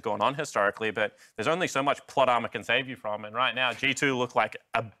tournament has gone on historically, but there's only so much plot armor can save you from, and right now, G2 look like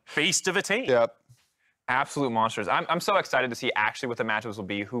a beast of a team. Yep. Absolute monsters. I'm so excited to see actually what the matchups will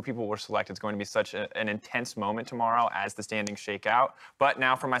be, who people will select. It's going to be such an intense moment tomorrow as the standings shake out. But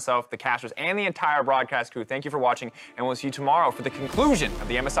now for myself, the casters, and the entire broadcast crew, thank you for watching, and we'll see you tomorrow for the conclusion of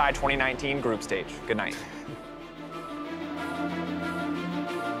the MSI 2019 group stage. Good night.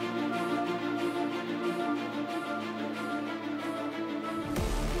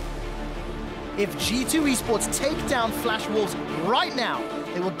 If G2 Esports take down Flash Wolves right now,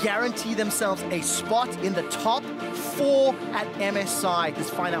 they will guarantee themselves a spot in the top 4 at MSI. Let's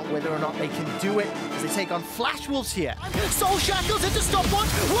find out whether or not they can do it as they take on Flash Wolves here. Soul Shackles into stopwatch,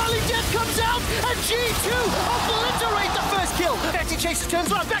 Wily Death comes out, and G2 obliterate the first kill. Betty Chaser turns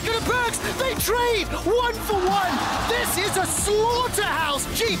around, back into Perks, they trade 1 for 1. This is a slaughterhouse.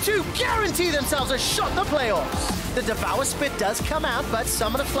 G2 guarantee themselves a shot in the playoffs. The Devour Spit does come out, but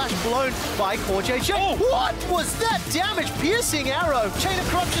some of the flash blown by Core JJ. Oh. What was that damage-piercing arrow? Chain of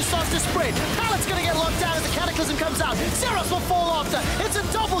Corruption starts to spread. Pallet's gonna get locked down as the Cataclysm comes out. Zeros will fall after. It's a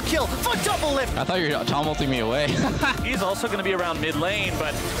double kill for double lift. I thought you were tomulting me away. He's also gonna be around mid lane,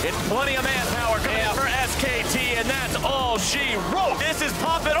 but it's plenty of manpower coming in for SKT, and that's all she wrote. This is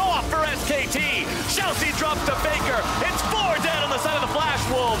popping off for SKT. Chelsea drops to FLICKR. It's 4 dead on the side of the Flash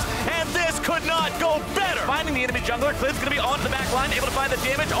Wolves, and this could not go better. Finding the enemy jungler, Clid's gonna be onto the back line, able to find the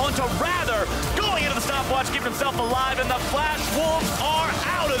damage onto Rather, going into the stopwatch, keeping himself alive, and the Flash Wolves are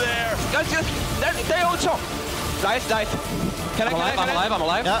out of there. They all chop. Nice. I'm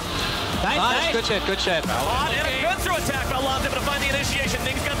alive. Yep. Nice. Good shit. On and a good through attack, but Alon's able to find the initiation.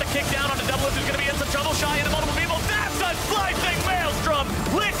 Ning's got the kick down onto Double Lift, who's gonna be in some trouble, shy into multiple people. That's a slicing Maelstrom.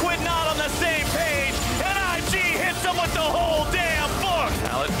 Liquid not on the same page, and IG hits him with the whole damn book.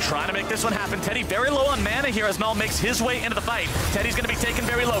 Pallet trying to make this one happen. Teddy very low on mana here as Mel makes his way into the fight. Teddy's gonna be taken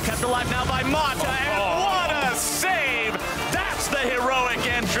very low, kept alive now by Mata, and what a save! That's the heroic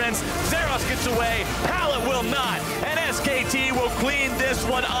entrance. Zeros gets away, Pallet will not, and SKT will clean this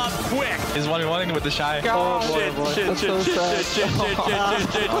one up quick. He's 1v1ing with the shy. Shit.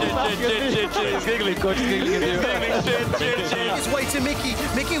 His way to Mickey.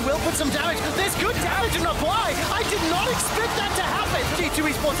 Mickey will put some damage. There's good damage in apply. I did not expect that to happen.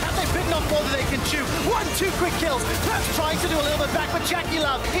 G2 Esports, have they bitten off more than they can chew? 1-2 quick kills. Perhaps trying to do a little bit back, but Jackie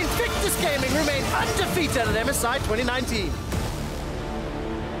Love, Invictus Gaming, remain undefeated at MSI 2019.